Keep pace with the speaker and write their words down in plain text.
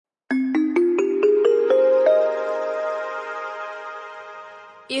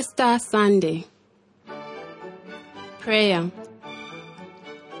Easter Sunday. Prayer.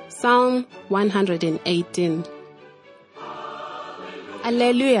 Psalm 118.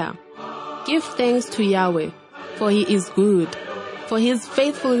 Alleluia. Give thanks to Yahweh, for He is good, for His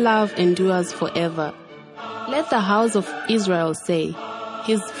faithful love endures forever. Let the house of Israel say,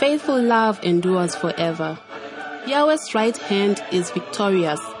 His faithful love endures forever. Yahweh's right hand is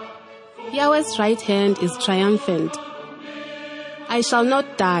victorious. Yahweh's right hand is triumphant. I shall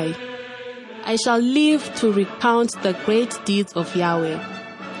not die. I shall live to recount the great deeds of Yahweh.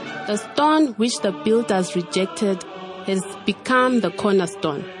 The stone which the builders rejected has become the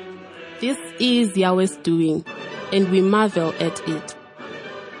cornerstone. This is Yahweh's doing, and we marvel at it.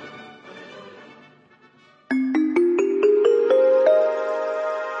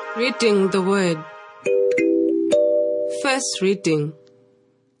 Reading the Word. First reading,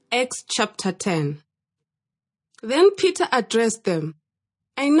 Acts chapter 10. Then Peter addressed them.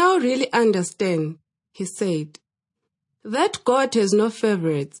 I now really understand, he said, that God has no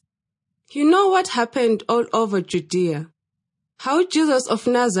favorites. You know what happened all over Judea, how Jesus of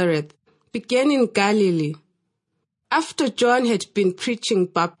Nazareth began in Galilee, after John had been preaching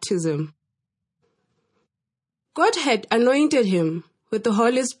baptism. God had anointed him with the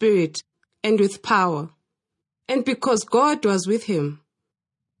Holy Spirit and with power, and because God was with him,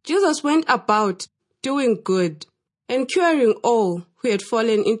 Jesus went about doing good and curing all who had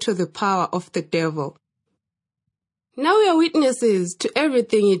fallen into the power of the devil. Now we are witnesses to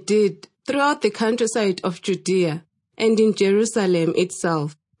everything he did throughout the countryside of Judea and in Jerusalem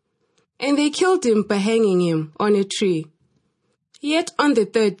itself. And they killed him by hanging him on a tree. Yet on the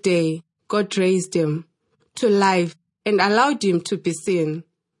third day, God raised him to life and allowed him to be seen,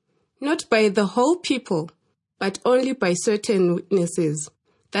 not by the whole people, but only by certain witnesses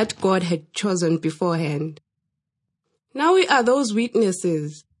that God had chosen beforehand. Now we are those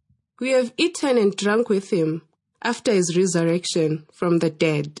witnesses. We have eaten and drunk with him after his resurrection from the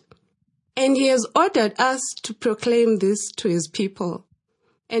dead. And he has ordered us to proclaim this to his people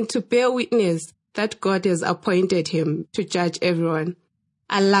and to bear witness that God has appointed him to judge everyone,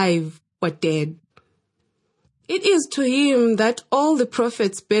 alive or dead. It is to him that all the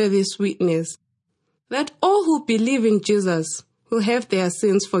prophets bear this witness, that all who believe in Jesus will have their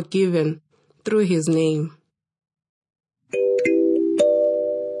sins forgiven through his name.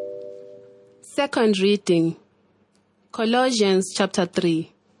 Second reading, Colossians chapter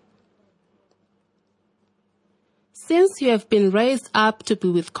 3. Since you have been raised up to be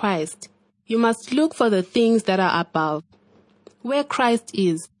with Christ, you must look for the things that are above, where Christ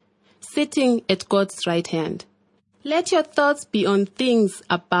is, sitting at God's right hand. Let your thoughts be on things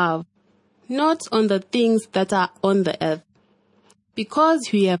above, not on the things that are on the earth. Because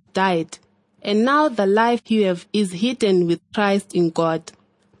you have died, and now the life you have is hidden with Christ in God.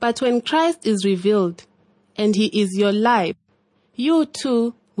 But when Christ is revealed, and he is your life, you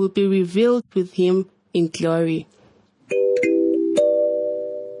too will be revealed with him in glory.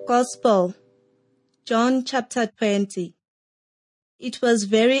 Gospel, John chapter 20. It was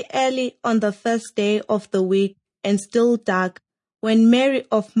very early on the first day of the week and still dark when Mary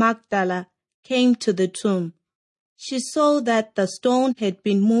of Magdala came to the tomb. She saw that the stone had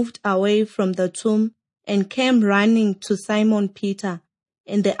been moved away from the tomb and came running to Simon Peter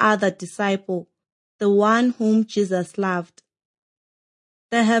and the other disciple, the one whom Jesus loved.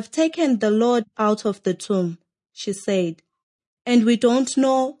 They have taken the Lord out of the tomb, she said, and we don't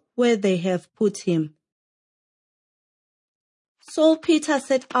know where they have put him. So Peter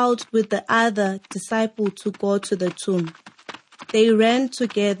set out with the other disciple to go to the tomb. They ran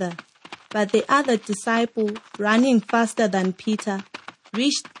together, but the other disciple, running faster than Peter,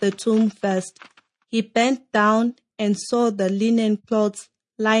 reached the tomb first. He bent down and saw the linen clothes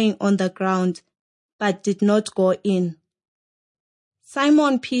lying on the ground, but did not go in.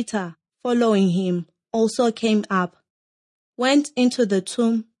 Simon Peter, following him, also came up, went into the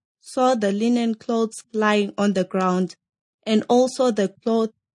tomb, saw the linen clothes lying on the ground, and also the cloth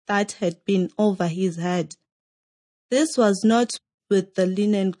that had been over his head. This was not with the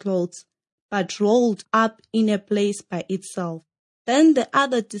linen clothes, but rolled up in a place by itself. Then the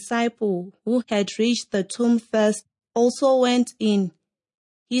other disciple, who had reached the tomb first, also went in.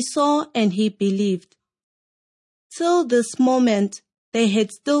 He saw and he believed. Till this moment, they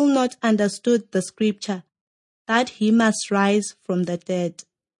had still not understood the scripture, that he must rise from the dead.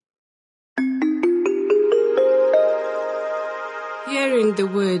 Hearing the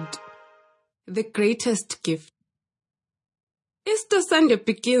word, the greatest gift. Easter Sunday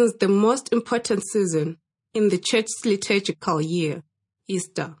begins the most important season in the church's liturgical year,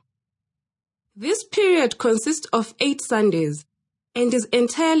 Easter. This period consists of 8 Sundays and is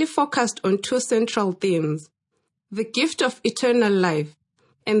entirely focused on two central themes: the gift of eternal life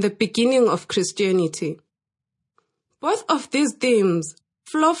and the beginning of Christianity. Both of these themes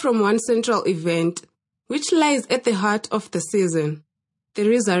flow from one central event, which lies at the heart of the season, the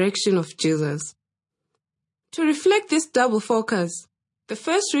resurrection of Jesus. To reflect this double focus, the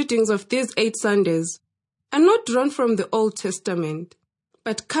first readings of these 8 Sundays are not drawn from the Old Testament,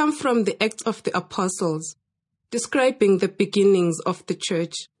 but come from the Acts of the Apostles, describing the beginnings of the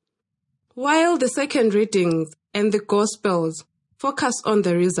church, while the second readings and the Gospels focus on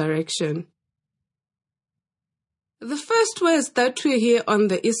the resurrection. The first words that we hear on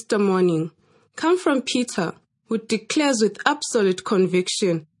the Easter morning come from Peter, who declares with absolute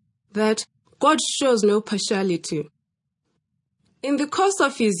conviction that God shows no partiality. In the course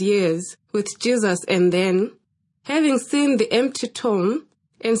of his years with Jesus, and then, having seen the empty tomb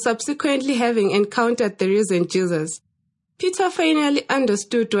and subsequently having encountered the risen Jesus, Peter finally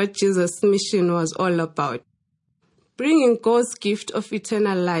understood what Jesus' mission was all about: bringing God's gift of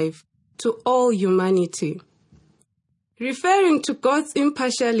eternal life to all humanity. Referring to God's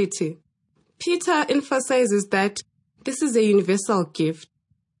impartiality, Peter emphasizes that this is a universal gift.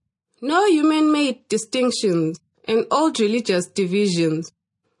 No human-made distinctions and old religious divisions,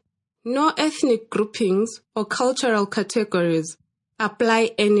 no ethnic groupings or cultural categories apply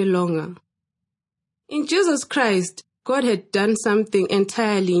any longer. In Jesus Christ, God had done something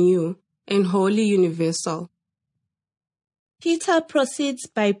entirely new and wholly universal. Peter proceeds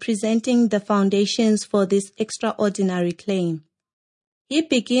by presenting the foundations for this extraordinary claim. He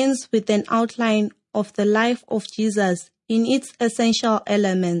begins with an outline of the life of Jesus in its essential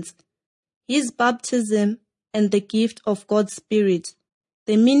elements: his baptism and the gift of God's Spirit,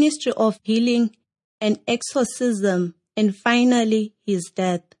 the ministry of healing and exorcism, and finally his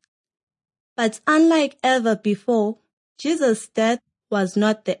death. But unlike ever before, Jesus' death was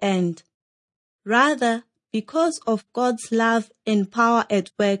not the end. Rather, because of God's love and power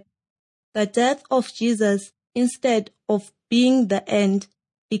at work, the death of Jesus, instead of being the end,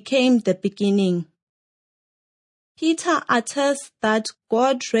 became the beginning. Peter attests that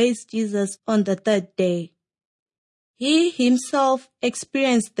God raised Jesus on the 3rd day. He himself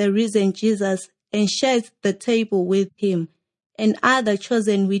experienced the risen Jesus and shared the table with him and other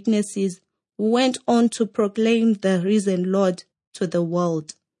chosen witnesses who went on to proclaim the risen Lord to the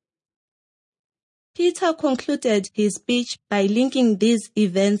world. Peter concluded his speech by linking these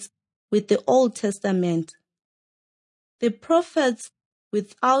events with the Old Testament. The prophets,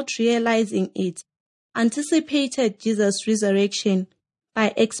 without realizing it, anticipated Jesus' resurrection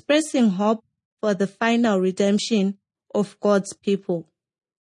by expressing hope for the final redemption of God's people.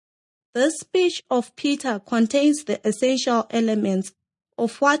 The speech of Peter contains the essential elements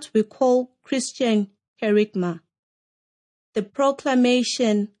of what we call Christian kerygma, the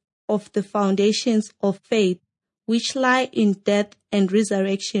proclamation of the foundations of faith which lie in death and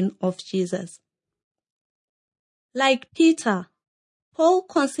resurrection of Jesus. Like Peter, Paul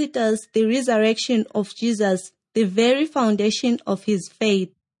considers the resurrection of Jesus the very foundation of his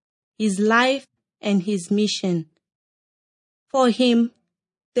faith, his life, and his mission. For him,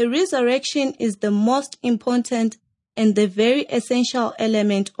 the resurrection is the most important and the very essential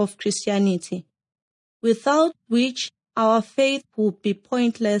element of Christianity, without which our faith would be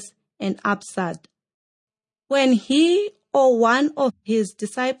pointless and absurd. When he or one of his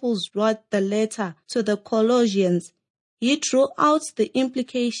disciples wrote the letter to the Colossians, he drew out the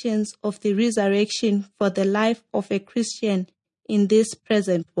implications of the resurrection for the life of a Christian in this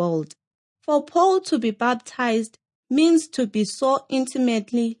present world. For Paul to be baptized means to be so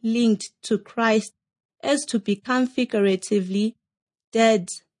intimately linked to Christ as to become figuratively dead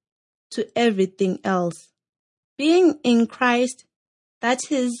to everything else. Being in Christ,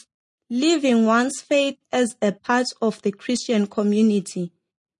 that is, living one's faith as a part of the Christian community,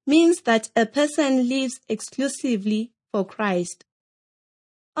 means that a person lives exclusively for Christ.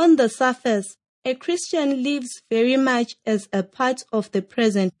 On the surface, a Christian lives very much as a part of the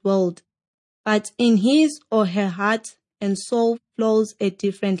present world, but in his or her heart and soul flows a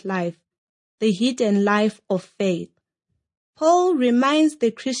different life, the hidden life of faith. Paul reminds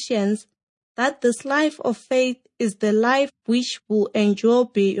the Christians that this life of faith is the life which will endure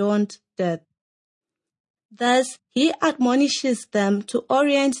beyond death. Thus, he admonishes them to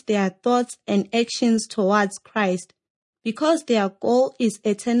orient their thoughts and actions towards Christ, because their goal is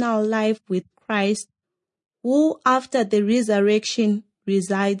eternal life with Christ, who after the resurrection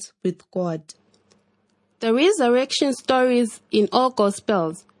resides with God. The resurrection stories in all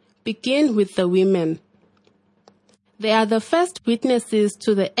Gospels begin with the women. They are the first witnesses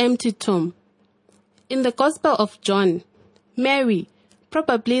to the empty tomb. In the Gospel of John, Mary,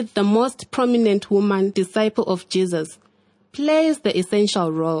 probably the most prominent woman disciple of Jesus, plays the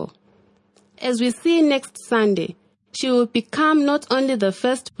essential role. As we see next Sunday, she will become not only the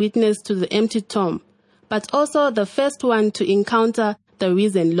first witness to the empty tomb, but also the first one to encounter the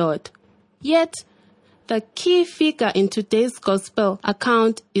risen Lord. Yet, the key figure in today's gospel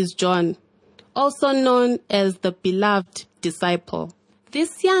account is John, also known as the beloved disciple.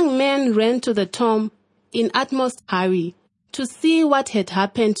 This young man ran to the tomb in utmost hurry to see what had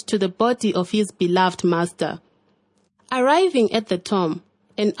happened to the body of his beloved master. Arriving at the tomb,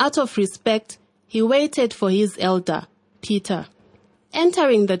 and out of respect, he waited for his elder, Peter.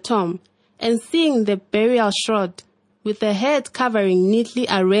 Entering the tomb and seeing the burial shroud with the head covering neatly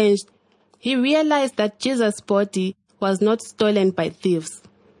arranged, he realized that Jesus' body was not stolen by thieves.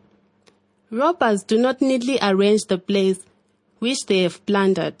 Robbers do not neatly arrange the place which they have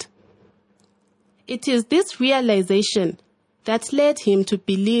plundered. It is this realization that led him to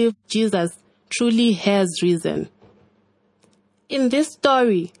believe Jesus truly has risen. In this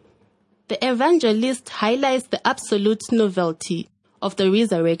story, the evangelist highlights the absolute novelty of the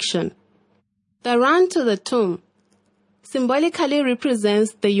resurrection. The run to the tomb symbolically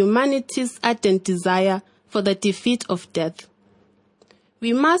represents the humanity's ardent desire for the defeat of death.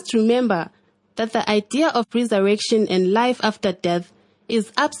 We must remember that the idea of resurrection and life after death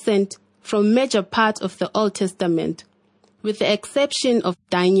is absent from major parts of the Old Testament, with the exception of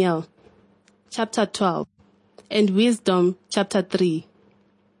Daniel, chapter 12, and Wisdom, chapter 3.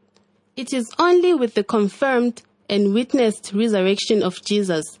 It is only with the confirmed and witnessed resurrection of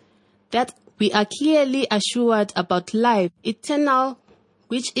Jesus that we are clearly assured about life eternal,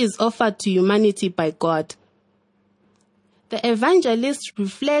 which is offered to humanity by God. The evangelist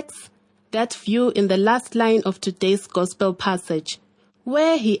reflects that view in the last line of today's gospel passage,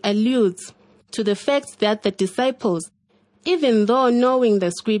 where he alludes to the fact that the disciples, even though knowing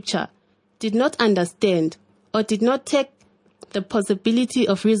the scripture, did not understand or did not take the possibility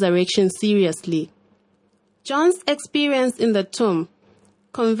of resurrection seriously. John's experience in the tomb,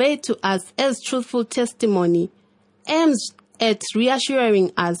 conveyed to us as truthful testimony, aims at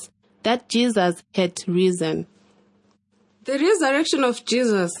reassuring us that Jesus had risen. The resurrection of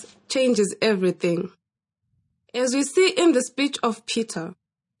Jesus changes everything. As we see in the speech of Peter,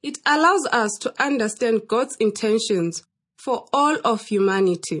 it allows us to understand God's intentions for all of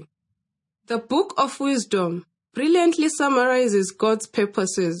humanity. The Book of Wisdom brilliantly summarizes God's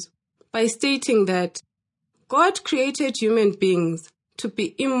purposes by stating that God created human beings to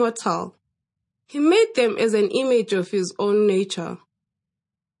be immortal. He made them as an image of his own nature.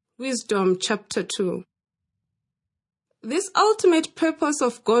 Wisdom chapter 2. This ultimate purpose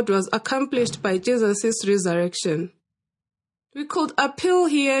of God was accomplished by Jesus' resurrection. We could appeal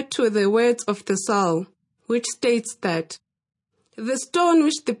here to the words of the Psalm, which states that the stone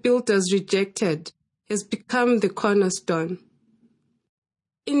which the builders rejected has become the cornerstone.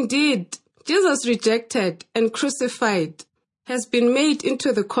 Indeed, Jesus rejected and crucified has been made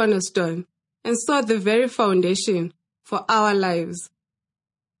into the cornerstone and so the very foundation for our lives.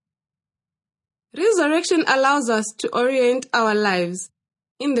 Resurrection allows us to orient our lives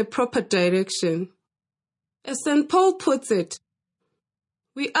in the proper direction. As St. Paul puts it,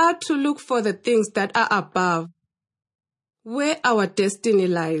 we are to look for the things that are above, where our destiny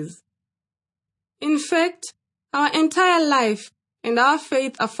lies. In fact, our entire life and our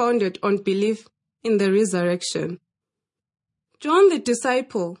faith are founded on belief in the resurrection. John the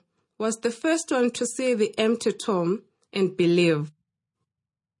disciple was the first one to see the empty tomb and believe.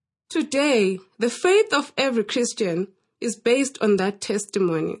 Today, the faith of every Christian is based on that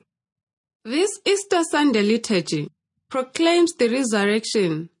testimony. This Easter Sunday liturgy proclaims the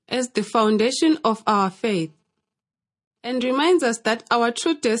resurrection as the foundation of our faith and reminds us that our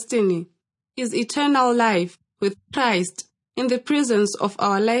true destiny is eternal life with Christ in the presence of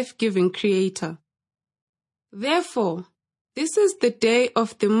our life-giving Creator. Therefore, this is the day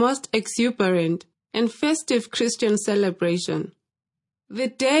of the most exuberant and festive Christian celebration, the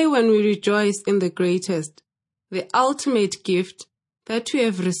day when we rejoice in the greatest, the ultimate gift that we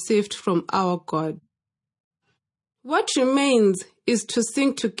have received from our God. What remains is to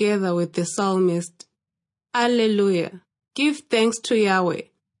sing together with the psalmist, Alleluia, give thanks to Yahweh,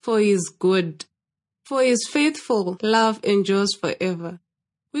 for he is good, for his faithful love endures forever.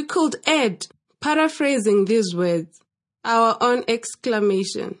 We could add, paraphrasing these words, our own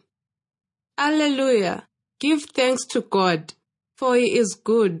exclamation, Alleluia, give thanks to God, for he is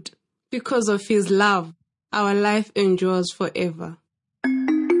good, because of his love, our life endures forever.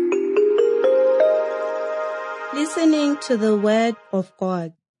 Listening to the Word of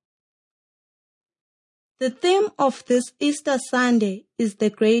God. The theme of this Easter Sunday is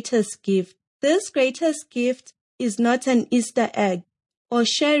the greatest gift. This greatest gift is not an Easter egg or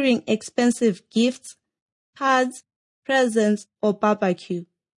sharing expensive gifts, cards, presents, or barbecue,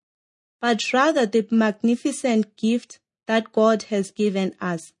 but rather the magnificent gift that God has given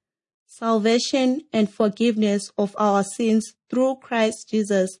us, salvation and forgiveness of our sins through Christ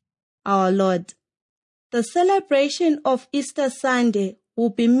Jesus, our Lord. The celebration of Easter Sunday will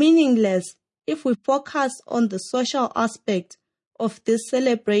be meaningless if we focus on the social aspect of this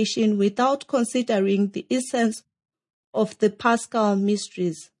celebration without considering the essence of the Paschal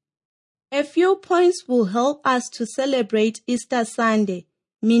mysteries. A few points will help us to celebrate Easter Sunday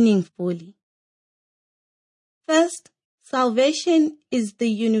meaningfully. First, salvation is the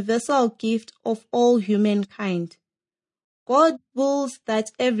universal gift of all humankind. God wills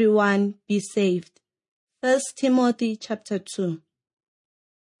that everyone be saved. 1 Timothy chapter 2.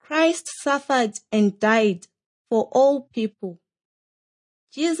 Christ suffered and died for all people.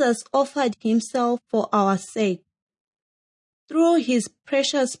 Jesus offered himself for our sake. Through his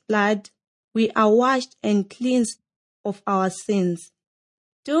precious blood, we are washed and cleansed of our sins.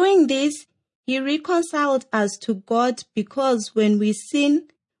 Doing this, he reconciled us to God because when we sin,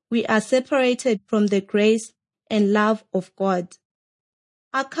 we are separated from the grace and love of God.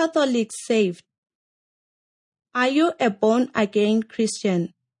 Are Catholics saved? Are you a born-again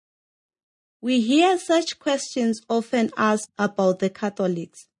Christian? We hear such questions often asked about the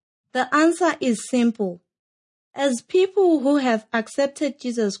Catholics. The answer is simple. As people who have accepted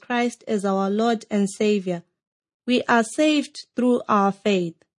Jesus Christ as our Lord and Savior, we are saved through our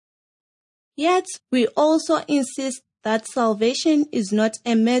faith. Yet, we also insist that salvation is not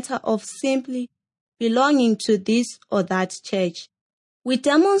a matter of simply belonging to this or that church. We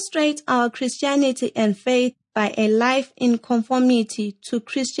demonstrate our Christianity and faith by a life in conformity to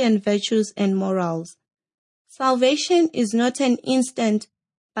Christian virtues and morals. Salvation is not an instant,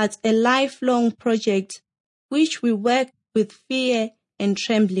 but a lifelong project which we work with fear and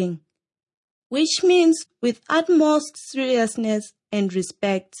trembling, which means with utmost seriousness and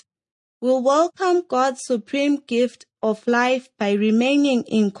respect. We'll welcome God's supreme gift of life by remaining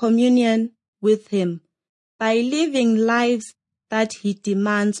in communion with Him, by living lives that He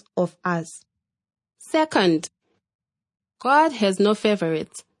demands of us. Second, God has no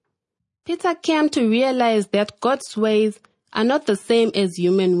favorites. Peter came to realize that God's ways are not the same as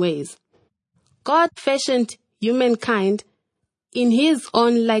human ways. God fashioned humankind in His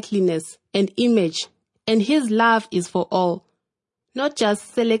own likeness and image, and His love is for all, not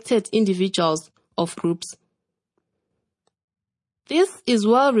just selected individuals or groups. This is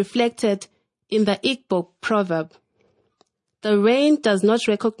well reflected in the Igbo proverb. The rain does not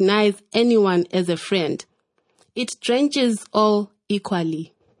recognize anyone as a friend. It drenches all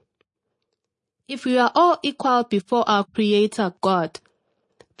equally. If we are all equal before our Creator God,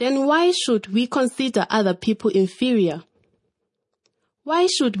 then why should we consider other people inferior? Why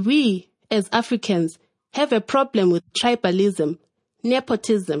should we, as Africans, have a problem with tribalism,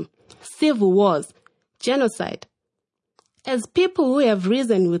 nepotism, civil wars, genocide? As people who have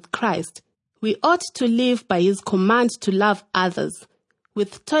risen with Christ, we ought to live by His command to love others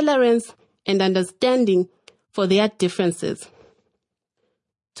with tolerance and understanding for their differences.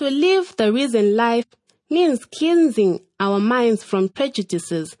 To live the risen life means cleansing our minds from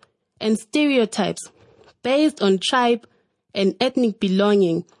prejudices and stereotypes based on tribe and ethnic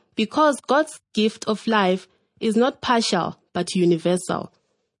belonging, because God's gift of life is not partial but universal.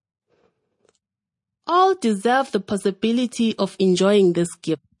 All deserve the possibility of enjoying this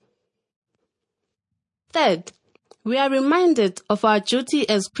gift. Third, we are reminded of our duty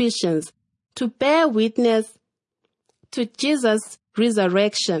as Christians to bear witness to Jesus'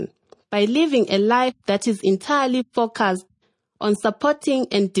 resurrection by living a life that is entirely focused on supporting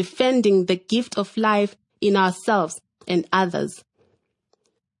and defending the gift of life in ourselves and others.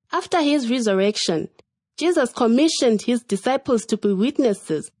 After His resurrection, Jesus commissioned His disciples to be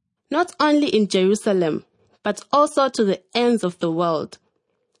witnesses not only in Jerusalem, but also to the ends of the world.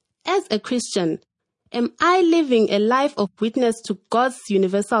 As a Christian, am I living a life of witness to God's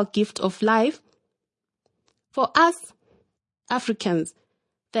universal gift of life? For us, Africans,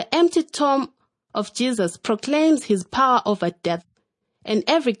 the empty tomb of Jesus proclaims His power over death and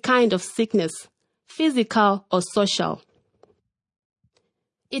every kind of sickness, physical or social.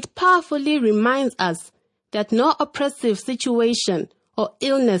 It powerfully reminds us that no oppressive situation or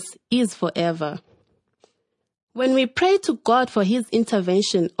illness is forever. When we pray to God for His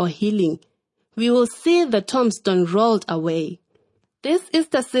intervention or healing, we will see the tombstone rolled away. This is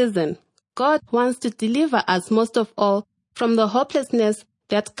the season God wants to deliver us most of all from the hopelessness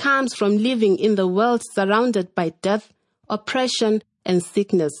that comes from living in the world surrounded by death, oppression, and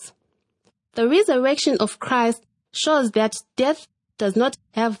sickness. The resurrection of Christ shows that death does not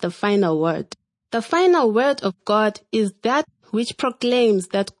have the final word. The final word of God is that which proclaims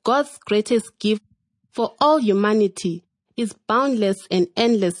that God's greatest gift for all humanity is boundless and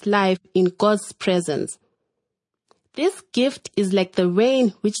endless life in God's presence. This gift is like the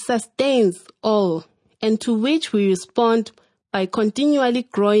rain which sustains all, and to which we respond by continually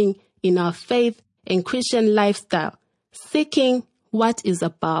growing in our faith and Christian lifestyle, seeking what is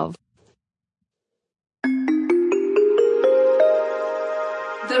above.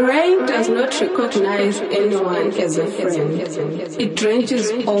 The rain does not recognize anyone as a friend. It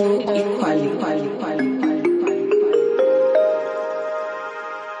drenches all equally.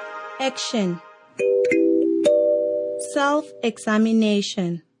 Action.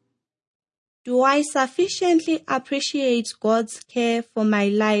 Self-examination. Do I sufficiently appreciate God's care for my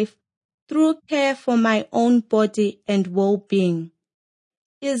life through care for my own body and well-being?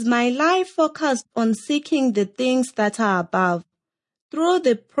 Is my life focused on seeking the things that are above, through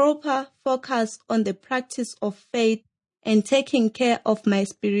the proper focus on the practice of faith and taking care of my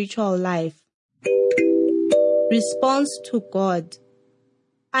spiritual life? Response to God.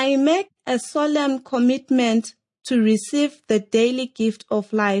 I make a solemn commitment to receive the daily gift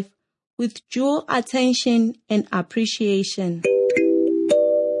of life with due attention and appreciation.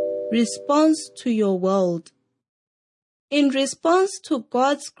 Response to your world. In response to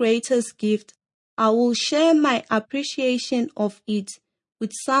God's greatest gift, I will share my appreciation of it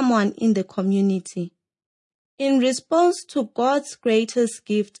with someone in the community. In response to God's greatest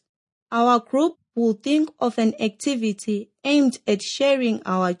gift, our group will think of an activity aimed at sharing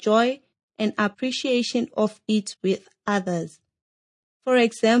our joy and appreciation of it with others. For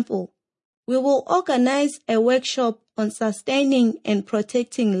example, we will organize a workshop on sustaining and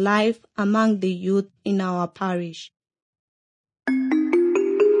protecting life among the youth in our parish.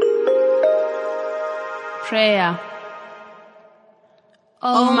 Prayer.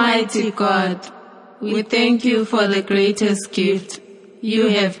 Almighty God, we thank you for the greatest gift you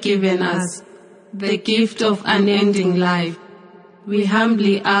have given us, the gift of unending life. We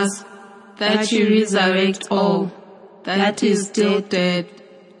humbly ask that you resurrect all that is still dead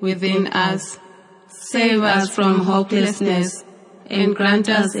within us. Save us from hopelessness and grant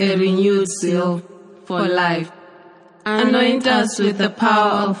us a renewed zeal for life. Anoint us with the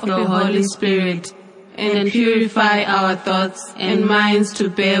power of your Holy Spirit and purify our thoughts and minds to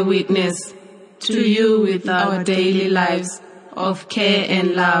bear witness to you with our daily lives of care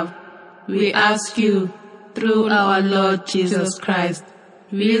and love. We ask you, through our Lord Jesus Christ,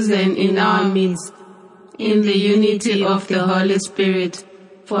 risen in our midst, in the unity of the Holy Spirit,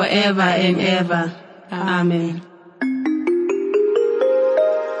 forever and ever. Amen.